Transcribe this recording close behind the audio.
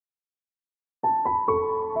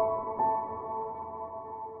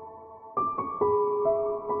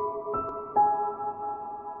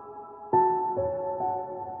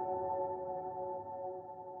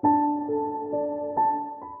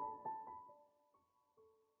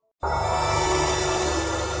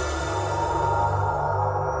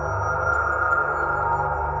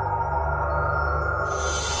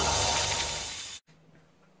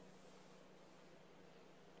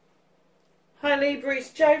Libra,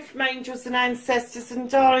 it's Jo from Angels and Ancestors and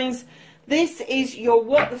Darlings. This is your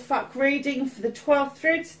What the Fuck reading for the 12th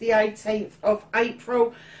through to the 18th of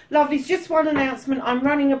April. Lovelies, just one announcement. I'm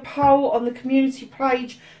running a poll on the community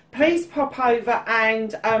page. Please pop over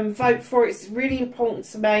and vote for it. It's really important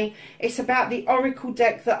to me. It's about the Oracle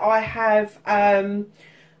deck that I have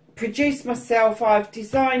produced myself. I've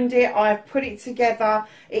designed it. I've put it together.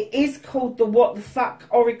 It is called the What the Fuck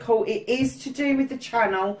Oracle. It is to do with the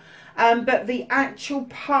channel. But the actual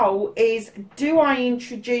poll is, do I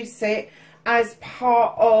introduce it as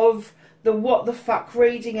part of the What the Fuck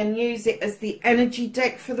reading and use it as the energy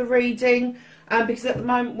deck for the reading? Because at the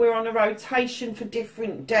moment we're on a rotation for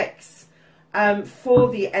different decks for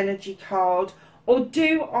the energy card. Or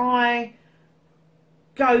do I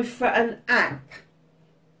go for an app?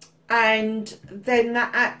 And then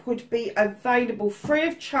that app would be available free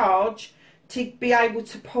of charge to be able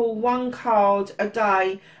to pull one card a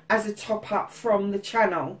day as a top up from the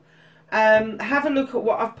channel. Have a look at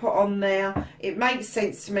what I've put on there. It makes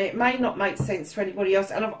sense to me. It may not make sense to anybody else.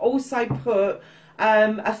 And I've also put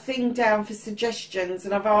a thing down for suggestions,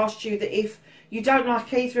 and I've asked you that if you don't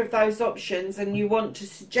like either of those options and you want to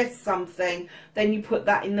suggest something, then you put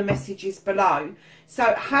that in the messages below.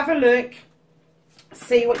 So have a look,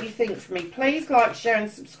 see what you think for me. Please like, share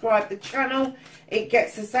and subscribe the channel. It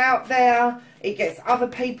gets us out there. It gets other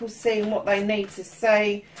people seeing what they need to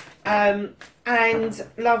see. And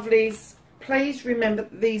lovelies, please remember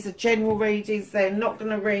that these are general readings. They're not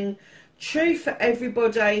going to ring true for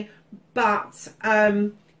everybody, but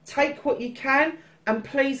take what you can, and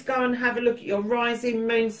please go and have a look at your rising,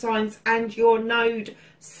 moon signs and your node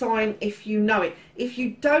sign if you know it. If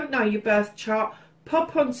you don't know your birth chart,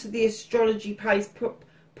 pop onto the astrology page,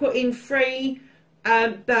 put in free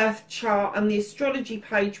birth chart, and the astrology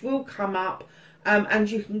page will come up,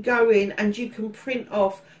 and you can go in and you can print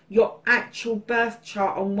off your actual birth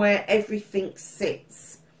chart on where everything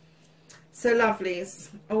sits. So lovelies,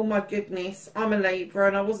 oh my goodness, I'm a Libra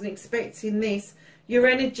and I wasn't expecting this. Your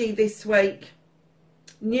energy this week: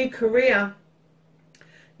 new career.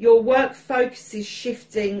 Your work focus is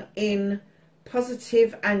shifting in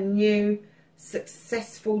positive and new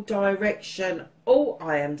successful direction. Oh,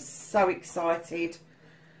 I am so excited.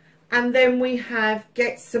 And then we have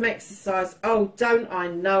get some exercise. Oh, don't I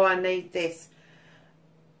know I need this.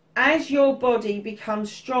 As your body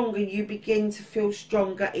becomes stronger, you begin to feel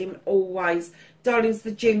stronger in all ways. Darlings,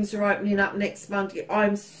 the gyms are opening up next Monday.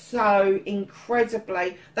 I'm so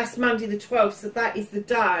incredibly, that's Monday the 12th, so that is the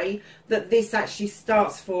day that this actually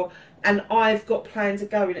starts for. And I've got plans of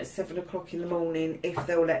going at 7 o'clock in the morning if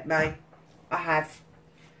they'll let me. I have.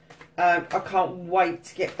 I can't wait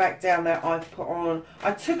to get back down there. I've put on,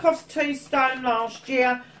 I took off 2 stone last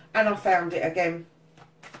year and I found it again.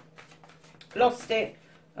 Lost it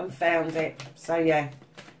and found it. So yeah,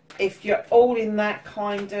 if you're all in that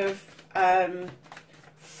kind of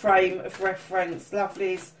frame of reference,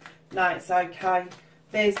 lovelies, no, it's okay.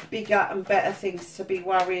 There's bigger and better things to be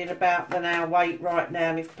worrying about than our weight right now.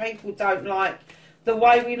 And if people don't like the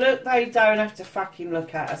way we look, they don't have to fucking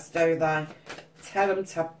look at us, do they? Tell them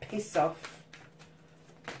to piss off.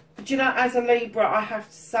 But you know, as a Libra, I have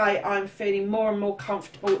to say I'm feeling more and more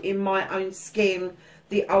comfortable in my own skin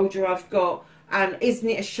the older I've got. And isn't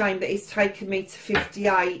it a shame that it's taken me to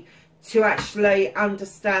 58 to actually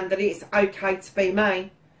understand that it's okay to be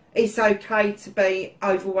me? It's okay to be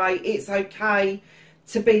overweight. It's okay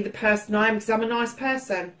to be the person I am, because I'm a nice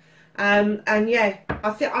person. And yeah,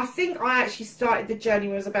 I think I actually started the journey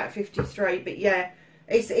when I was about 53. But yeah,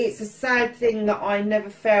 it's a sad thing that I never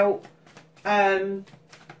felt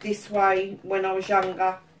this way when I was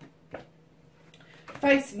younger.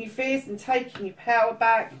 Facing your fears and taking your power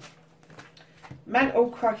back. Man, oh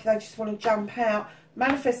crikey, they just want to jump out.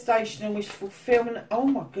 Manifestation and wish fulfillment. Oh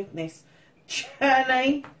my goodness.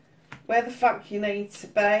 Journey, where the fuck you need to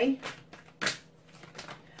be.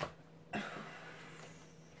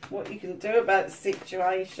 What you can do about the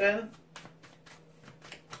situation.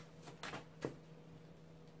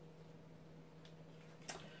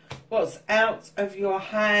 What's out of your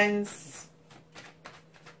hands.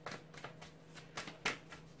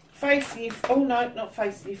 Facing your, oh no, not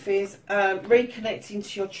facing your fears. Reconnecting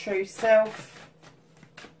to your true self.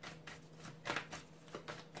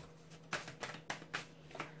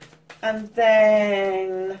 And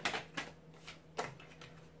then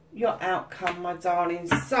your outcome, my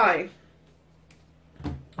darlings. So,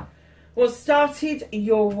 what started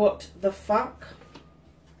your what the fuck?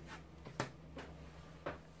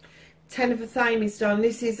 10 of Athame, done.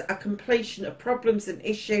 This is a completion of problems and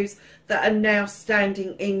issues that are now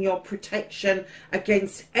standing in your protection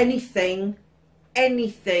against anything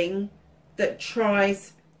that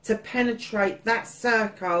tries to penetrate that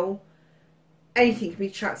circle, anything can be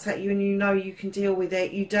chucked at you and you know you can deal with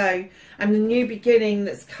it. You do. And the new beginning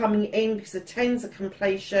that's coming in, because the 10's a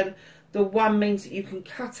completion, the 1 means that you can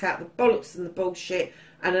cut out the bollocks and the bullshit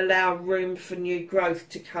and allow room for new growth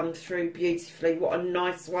to come through beautifully. What a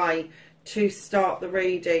nice way to start the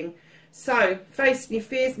reading. So, facing your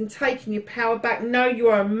fears and taking your power back. Know you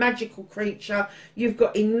are a magical creature. You've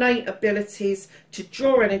got innate abilities to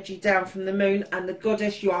draw energy down from the moon and the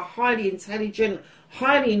goddess. You are highly intelligent,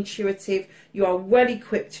 highly intuitive. You are well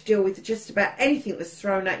equipped to deal with just about anything that's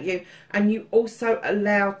thrown at you. And you also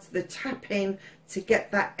allow the tap in to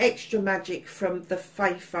get that extra magic from the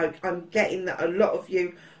fae folk. I'm getting that a lot of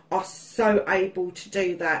you are so able to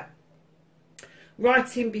do that.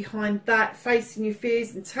 Right in behind that, facing your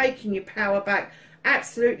fears and taking your power back.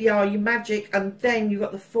 Absolutely are you magic. And then you've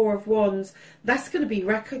got the 4 of Wands. That's going to be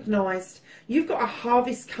recognised. You've got a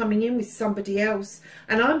harvest coming in with somebody else.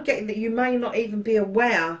 And I'm getting that you may not even be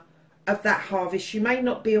aware of that harvest. You may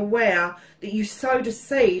not be aware that you sowed a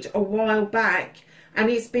seed a while back and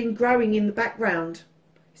it's been growing in the background.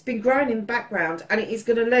 It's been growing in the background and it is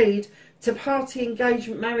going to lead to party,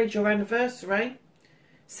 engagement, marriage or anniversary.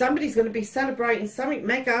 Somebody's going to be celebrating something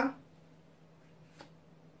mega.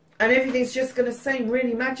 And everything's just going to seem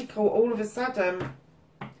really magical all of a sudden.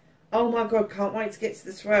 Oh my God, can't wait to get to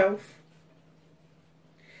the 12th.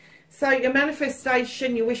 So your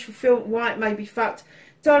manifestation, your wish fulfillment, why it may be fucked.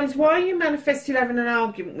 Darlings, why are you manifesting having an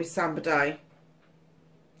argument with somebody?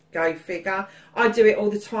 Go figure. I do it all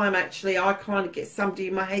the time actually. I kind of get somebody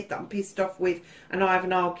in my head that I'm pissed off with and I have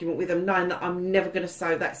an argument with them knowing that I'm never going to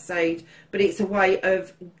sow that seed. But it's a way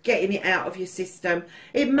of getting it out of your system.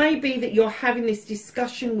 It may be that you're having this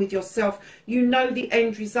discussion with yourself. You know the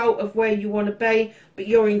end result of where you want to be, but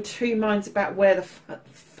you're in 2 minds about where the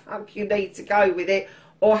fuck you need to go with it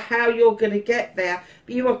or how you're going to get there.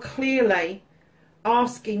 But you are clearly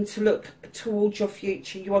asking to look towards your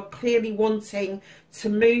future. You are clearly wanting to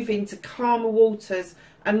move into calmer waters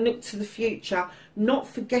and look to the future, not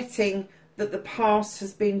forgetting that the past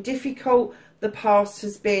has been difficult, the past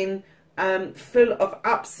has been full of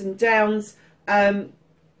ups and downs,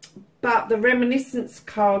 but the reminiscence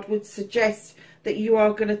card would suggest that you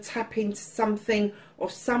are going to tap into something or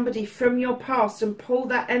somebody from your past and pull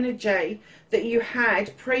that energy that you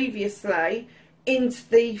had previously into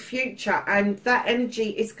the future, and that energy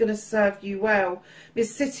is going to serve you well. Because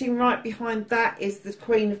sitting right behind that is the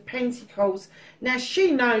Queen of Pentacles. Now she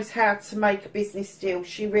knows how to make a business deal.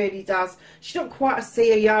 She really does. She's not quite a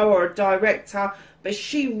CEO or a director, but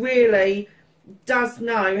she really does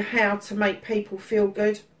know how to make people feel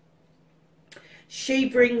good. She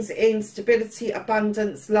brings in stability,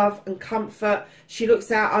 abundance, love and comfort. She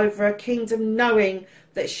looks out over her kingdom knowing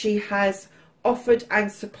that she has offered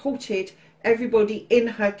and supported everybody in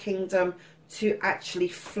her kingdom to actually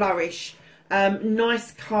flourish.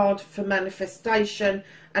 Nice card for manifestation.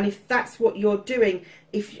 And if that's what you're doing,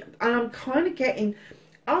 and I'm kind of getting,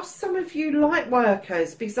 are some of you light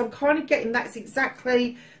workers? Because I'm kind of getting that's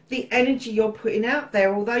exactly the energy you're putting out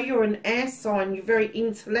there. Although you're an air sign, you're very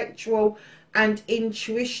intellectual and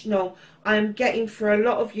intuitional. I am getting for a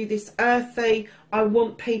lot of you this earthy, I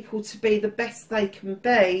want people to be the best they can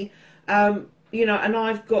be. You know, and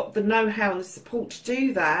I've got the know-how and the support to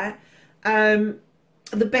do that.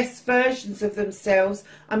 The best versions of themselves.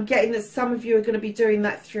 I'm getting that some of you are going to be doing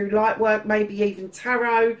that through light work, maybe even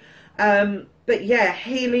tarot. But yeah,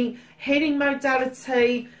 healing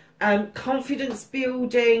modality, confidence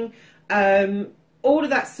building, all of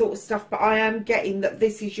that sort of stuff. But I am getting that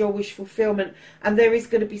this is your wish fulfillment, and there is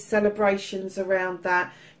going to be celebrations around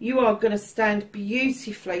that. You are going to stand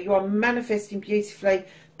beautifully. You are manifesting beautifully,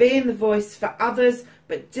 being the voice for others.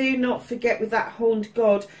 But do not forget, with that horned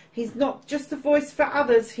god, he's not just the voice for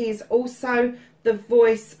others, he is also the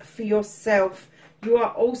voice for yourself. You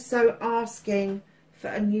are also asking for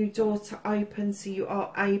a new door to open so you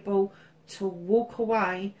are able to walk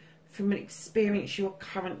away from an experience you're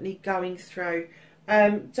currently going through.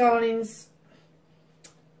 Darlings,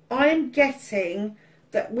 I am getting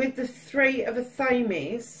that with the 3 of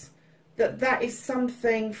Athames, that is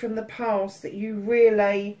something from the past that you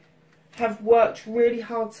really have worked really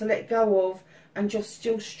hard to let go of, and you're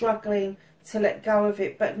still struggling to let go of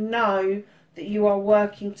it. But know that you are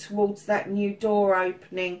working towards that new door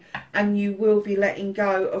opening, and you will be letting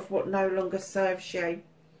go of what no longer serves you.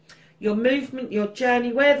 Your movement, your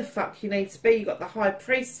journey, where the fuck you need to be. You've got the High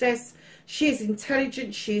Priestess. She is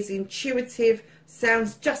intelligent, she is intuitive,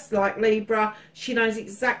 sounds just like Libra. She knows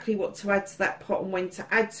exactly what to add to that pot and when to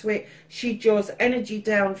add to it. She draws energy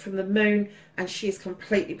down from the moon, and she is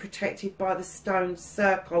completely protected by the stone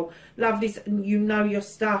circle. Lovelies, and you know your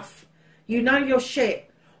stuff. You know your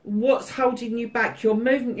shit. What's holding you back? Your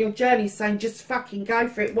movement, your journey is saying just fucking go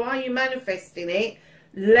for it. Why are you manifesting it?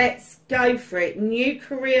 Let's go for it. New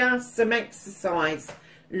career, some exercise.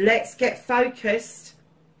 Let's get focused.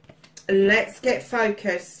 Let's get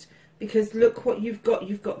focused. Because look what you've got.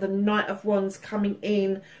 You've got the Knight of Wands coming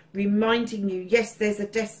in, reminding you, yes, there's a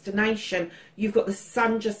destination. You've got the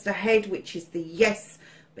sun just ahead, which is the yes.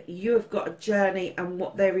 But you have got a journey, and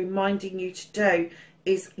what they're reminding you to do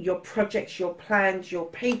is your projects, your plans, your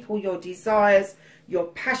people, your desires, your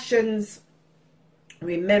passions.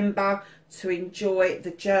 Remember to enjoy the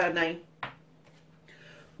journey.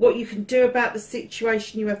 What you can do about the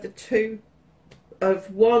situation, you have the Two of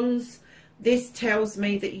Wands. This tells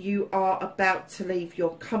me that you are about to leave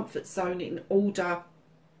your comfort zone in order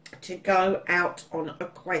to go out on a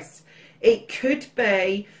quest. It could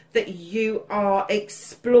be that you are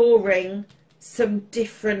exploring some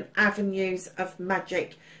different avenues of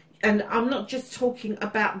magic. And I'm not just talking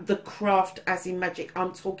about the craft as in magic.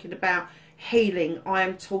 I'm talking about healing. I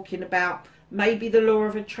am talking about maybe the law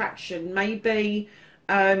of attraction, maybe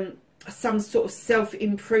some sort of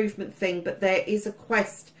self-improvement thing. But there is a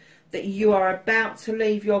quest that you are about to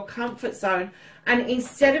leave your comfort zone. And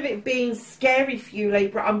instead of it being scary for you,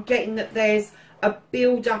 Libra, I'm getting that there's a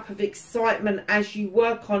build-up of excitement as you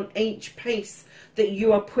work on each piece that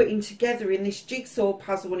you are putting together in this jigsaw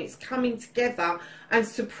puzzle, and it's coming together, and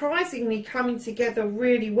surprisingly coming together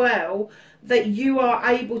really well, that you are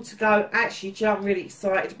able to go, actually, Jill, I'm really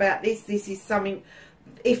excited about this. This is something,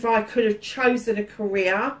 if I could have chosen a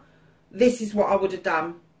career, this is what I would have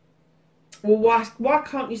done. Well, why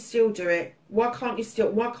can't you still do it? Why can't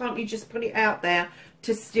you just put it out there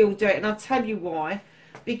to still do it? And I'll tell you why.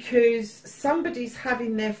 Because somebody's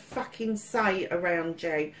having their fucking say around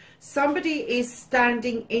you. Somebody is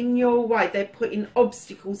standing in your way. They're putting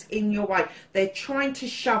obstacles in your way. They're trying to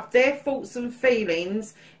shove their thoughts and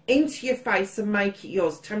feelings into your face and make it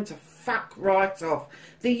yours. Tell them to fuck right off.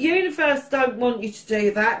 The universe don't want you to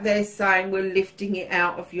do that. They're saying we're lifting it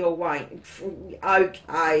out of your way.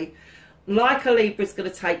 Okay. Like a Libra is going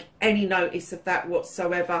to take any notice of that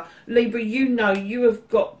whatsoever. Libra, you know you have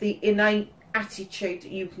got the innate attitude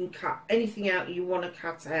that you can cut anything out you want to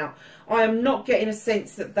cut out. I am not getting a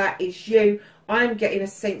sense that that is you. I am getting a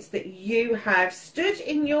sense that you have stood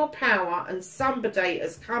in your power and somebody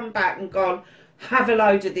has come back and gone, have a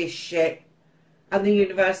load of this shit. And the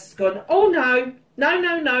universe has gone, oh no,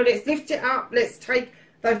 let's lift it up. Let's take,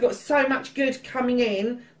 they've got so much good coming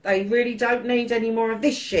in. They really don't need any more of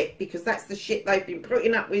this shit, because that's the shit they've been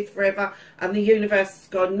putting up with forever. And the universe has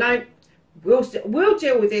gone, no, we'll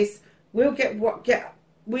deal with this. We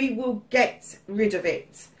will get rid of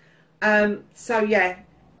it. So yeah,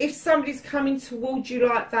 if somebody's coming towards you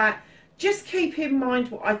like that, just keep in mind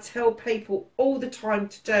what I tell people all the time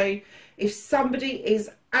to do. If somebody is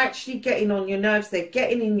actually getting on your nerves, they're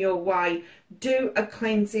getting in your way, do a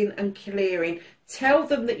cleansing and clearing. Tell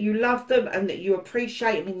them that you love them and that you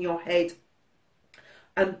appreciate them in your head,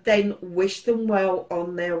 and then wish them well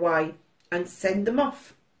on their way and send them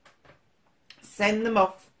off. Send them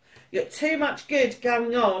off. You've got too much good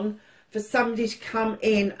going on for somebody to come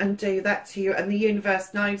in and do that to you, and the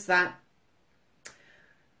universe knows that.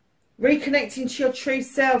 Reconnecting to your true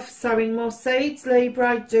self, sowing more seeds,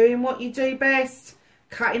 Libra, doing what you do best,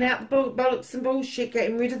 cutting out the bollocks and bullshit,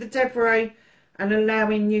 getting rid of the debris, and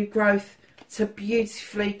allowing new growth to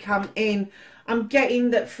beautifully come in. I'm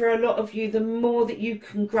getting that for a lot of you, the more that you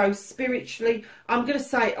can grow spiritually, I'm going to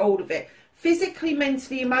say all of it, physically,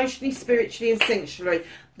 mentally, emotionally, spiritually and sensually,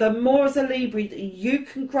 the more as a Libra that you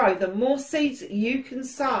can grow, the more seeds that you can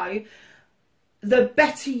sow, the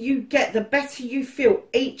better you get, the better you feel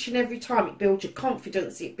each and every time. It builds your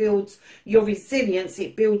confidence, it builds your resilience,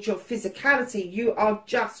 it builds your physicality. You are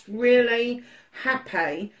just really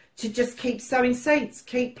happy to just keep sowing seeds,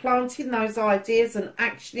 keep planting those ideas and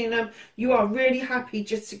actioning them. You are really happy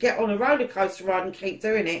just to get on a roller coaster ride and keep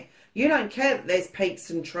doing it. You don't care that there's peaks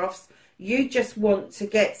and troughs. You just want to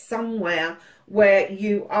get somewhere where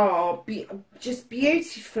you are just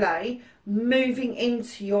beautifully moving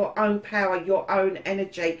into your own power, your own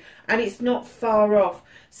energy, and it's not far off.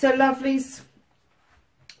 So lovelies,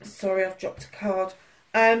 sorry, I've dropped a card.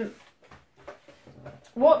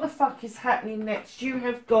 What the fuck is happening next? You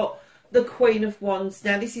have got the Queen of Wands.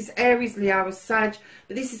 Now, this is Aries, Leo, or Sag,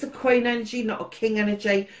 but this is a Queen energy, not a King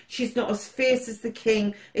energy. She's not as fierce as the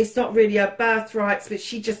King. It's not really her birthrights, but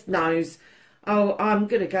she just knows. oh, I'm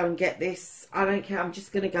going to go and get this. I don't care. I'm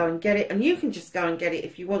just going to go and get it. And you can just go and get it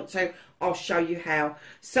if you want to. I'll show you how.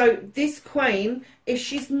 So this Queen, if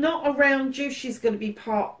she's not around you, she's going to be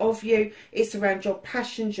part of you. It's around your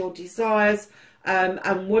passions, your desires,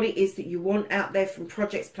 and what it is that you want out there from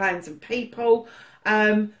projects, plans and people.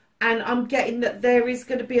 And I'm getting that there is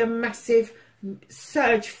going to be a massive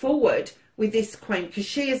surge forward with this Queen, because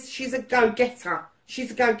she's a go-getter.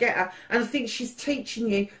 She's a go-getter, and I think she's teaching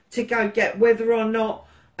you to go get, whether or not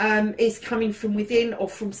it's coming from within or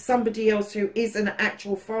from somebody else who is an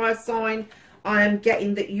actual fire sign. I am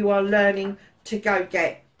getting that you are learning to go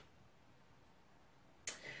get.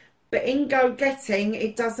 But in go-getting,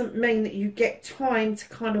 it doesn't mean that you get time to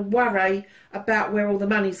kind of worry about where all the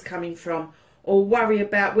money's coming from, or worry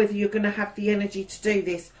about whether you're going to have the energy to do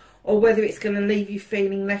this, or whether it's going to leave you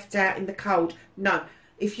feeling left out in the cold. No.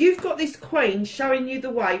 If you've got this Queen showing you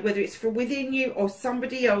the way, whether it's from within you or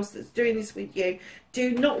somebody else that's doing this with you,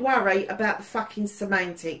 do not worry about the fucking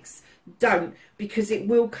semantics. Don't, because it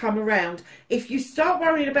will come around. If you start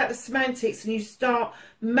worrying about the semantics and you start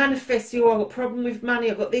manifesting, oh, I've got a problem with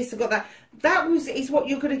money, I've got this, I've got that, is what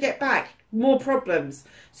you're going to get back. More problems.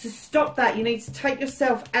 So stop that. You need to take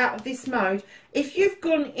yourself out of this mode. If you've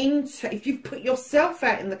put yourself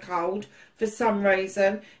out in the cold for some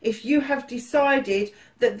reason, if you have decided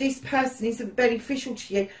that this person isn't beneficial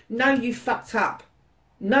to you, no, you fucked up.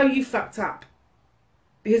 No, you fucked up.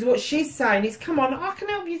 Because what she's saying is, come on, I can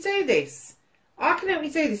help you do this. I can help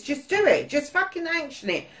you do this. Just do it. Just fucking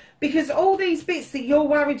action it. Because all these bits that you're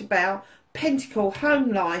worried about, Pentacle,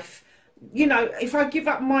 home life, you know, if I give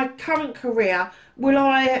up my current career, will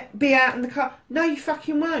I be out in the car? No, you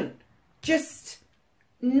fucking won't. Just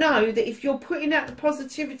know that if you're putting out the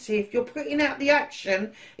positivity, if you're putting out the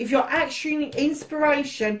action, if you're actually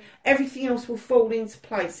inspiration, everything else will fall into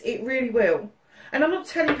place. It really will. And I'm not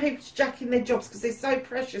telling people to jack in their jobs because they're so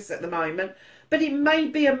precious at the moment, but it may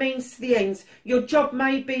be a means to the ends. Your job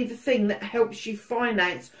may be the thing that helps you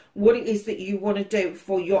finance what it is that you want to do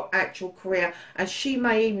for your actual career. And she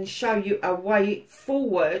may even show you a way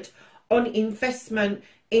forward on investment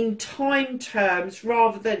in time terms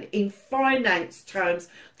rather than in finance terms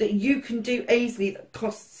that you can do easily, that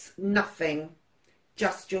costs nothing,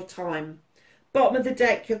 just your time. Bottom of the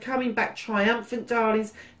deck, you're coming back triumphant,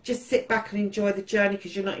 darlings. Just sit back and enjoy the journey,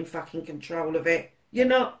 because you're not in fucking control of it. You're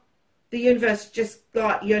not. The universe just,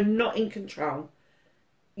 like, you're not in control.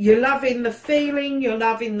 You're loving the feeling, you're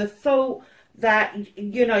loving the thought that,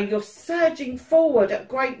 you know, you're surging forward at a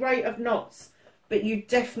great rate of knots. But you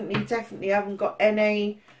definitely haven't got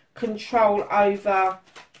any control over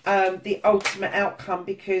the ultimate outcome,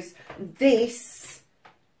 because this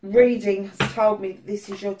reading has told me that this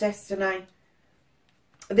is your destiny.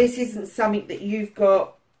 This isn't something that you've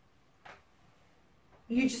got.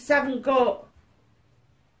 You just haven't got.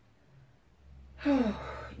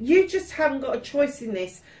 You just haven't got a choice in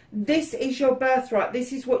this. This is your birthright.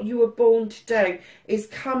 This is what you were born to do, is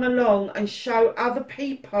come along and show other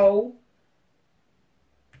people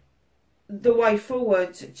the way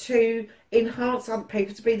forward, to enhance other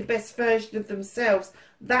people, to be the best version of themselves.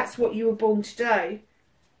 That's what you were born to do.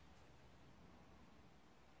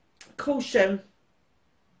 Caution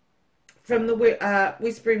from the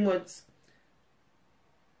Whispering Woods.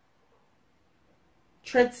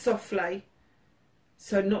 Tread softly,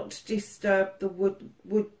 so not to disturb the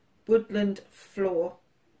woodland floor.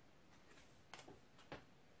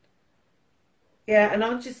 Yeah, and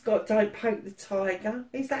I've just got, don't poke the tiger.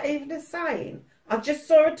 Is that even a saying? I just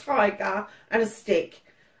saw a tiger and a stick,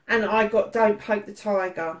 and I got, don't poke the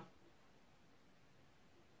tiger.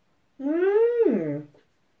 Who's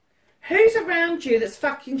around you that's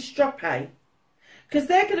fucking stroppy? Because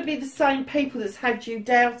they're going to be the same people that's had you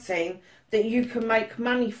doubting that you can make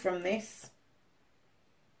money from this.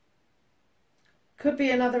 Could be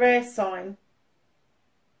another air sign.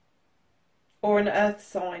 Or an earth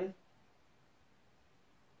sign.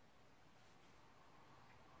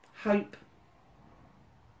 Hope.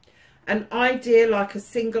 An idea like a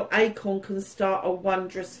single acorn can start a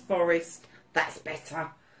wondrous forest. That's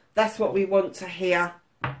better. That's what we want to hear.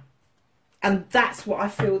 And that's what I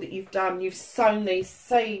feel that you've done. You've sown these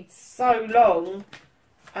seeds so long,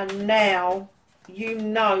 and now you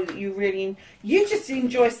know that you just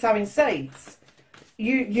enjoy sowing seeds.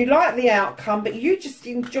 You like the outcome, but you just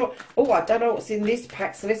enjoy. Oh, I don't know what's in this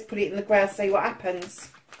pack, so let's put it in the ground, see what happens.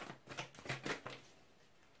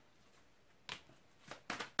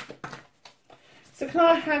 So can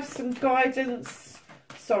I have some guidance,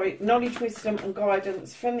 sorry, knowledge, wisdom and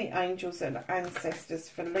guidance from the angels and ancestors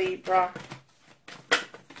for Libra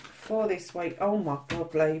for this week? Oh my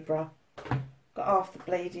God, Libra. Got half the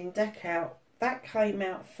bleeding deck out. that came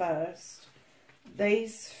out first.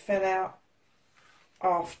 These fell out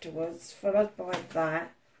afterwards, followed by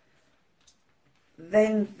that.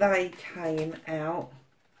 Then they came out.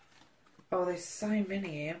 Oh, there's so many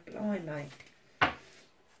here, blimey.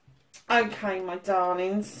 Okay, my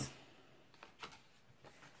darlings.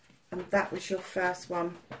 And that was your first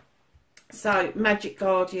one. So, Magic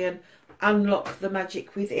Guardian, unlock the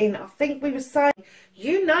magic within. I think we were saying,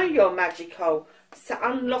 you know you're magical. So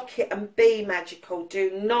unlock it and be magical.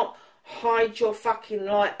 Do not hide your fucking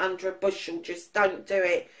light under a bushel. Just don't do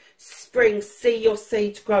it. Spring, see your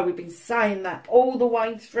seeds grow. We've been saying that all the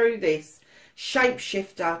way through this.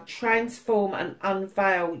 Shapeshifter, transform and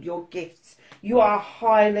unveil your gifts. You are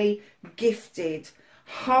highly gifted.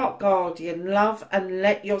 Heart Guardian, love and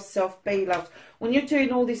let yourself be loved. When you're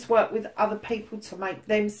doing all this work with other people to make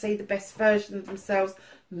them see the best version of themselves,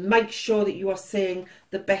 make sure that you are seeing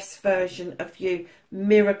the best version of you.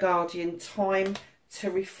 Mirror Guardian, time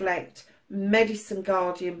to reflect. Medicine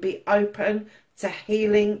Guardian, be open to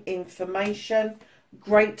healing information.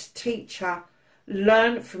 Great Teacher,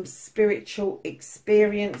 learn from spiritual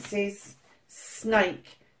experiences.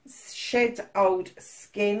 Snake, shed old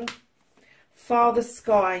skin. Father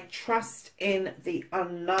Sky, trust in the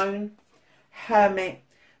unknown. Hermit,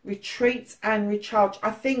 retreat and recharge.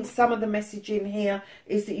 I think some of the message in here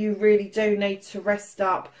is that you really do need to rest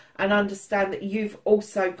up and understand that you've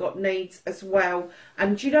also got needs as well.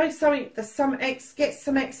 And you know something, get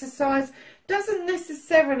some exercise. Doesn't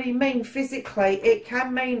necessarily mean physically. It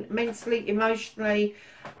can mean mentally, emotionally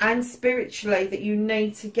and spiritually that you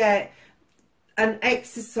need to get and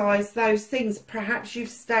exercise those things. Perhaps you've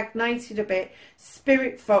stagnated a bit.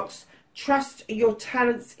 Spirit Fox, trust your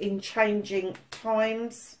talents in changing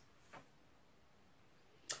times.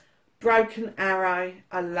 Broken Arrow,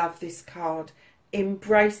 I love this card.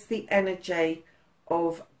 Embrace the energy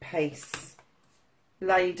of peace.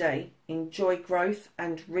 Lady, enjoy growth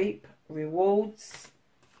and reap rewards.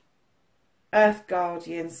 Earth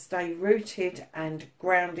Guardian, stay rooted and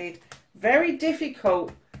grounded. Very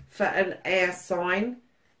difficult for an air sign,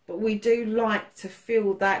 but we do like to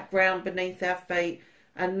feel that ground beneath our feet.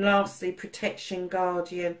 And lastly, Protection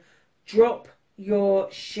Guardian, drop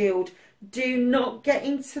your shield. Do not get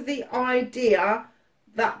into the idea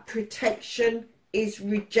that protection is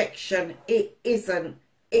rejection. It isn't.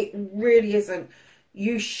 It really isn't.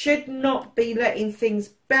 You should not be letting things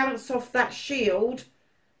bounce off that shield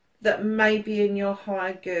that may be in your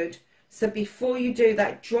higher good. So before you do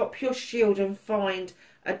that, drop your shield and find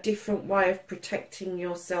a different way of protecting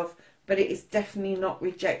yourself. But it is definitely not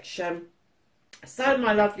rejection. So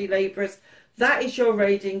my lovely Libras, that is your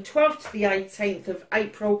reading, 12th to the 18th of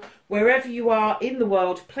April. Wherever you are in the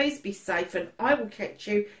world, please be safe, and I will catch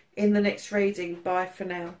you in the next reading. Bye for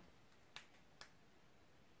now.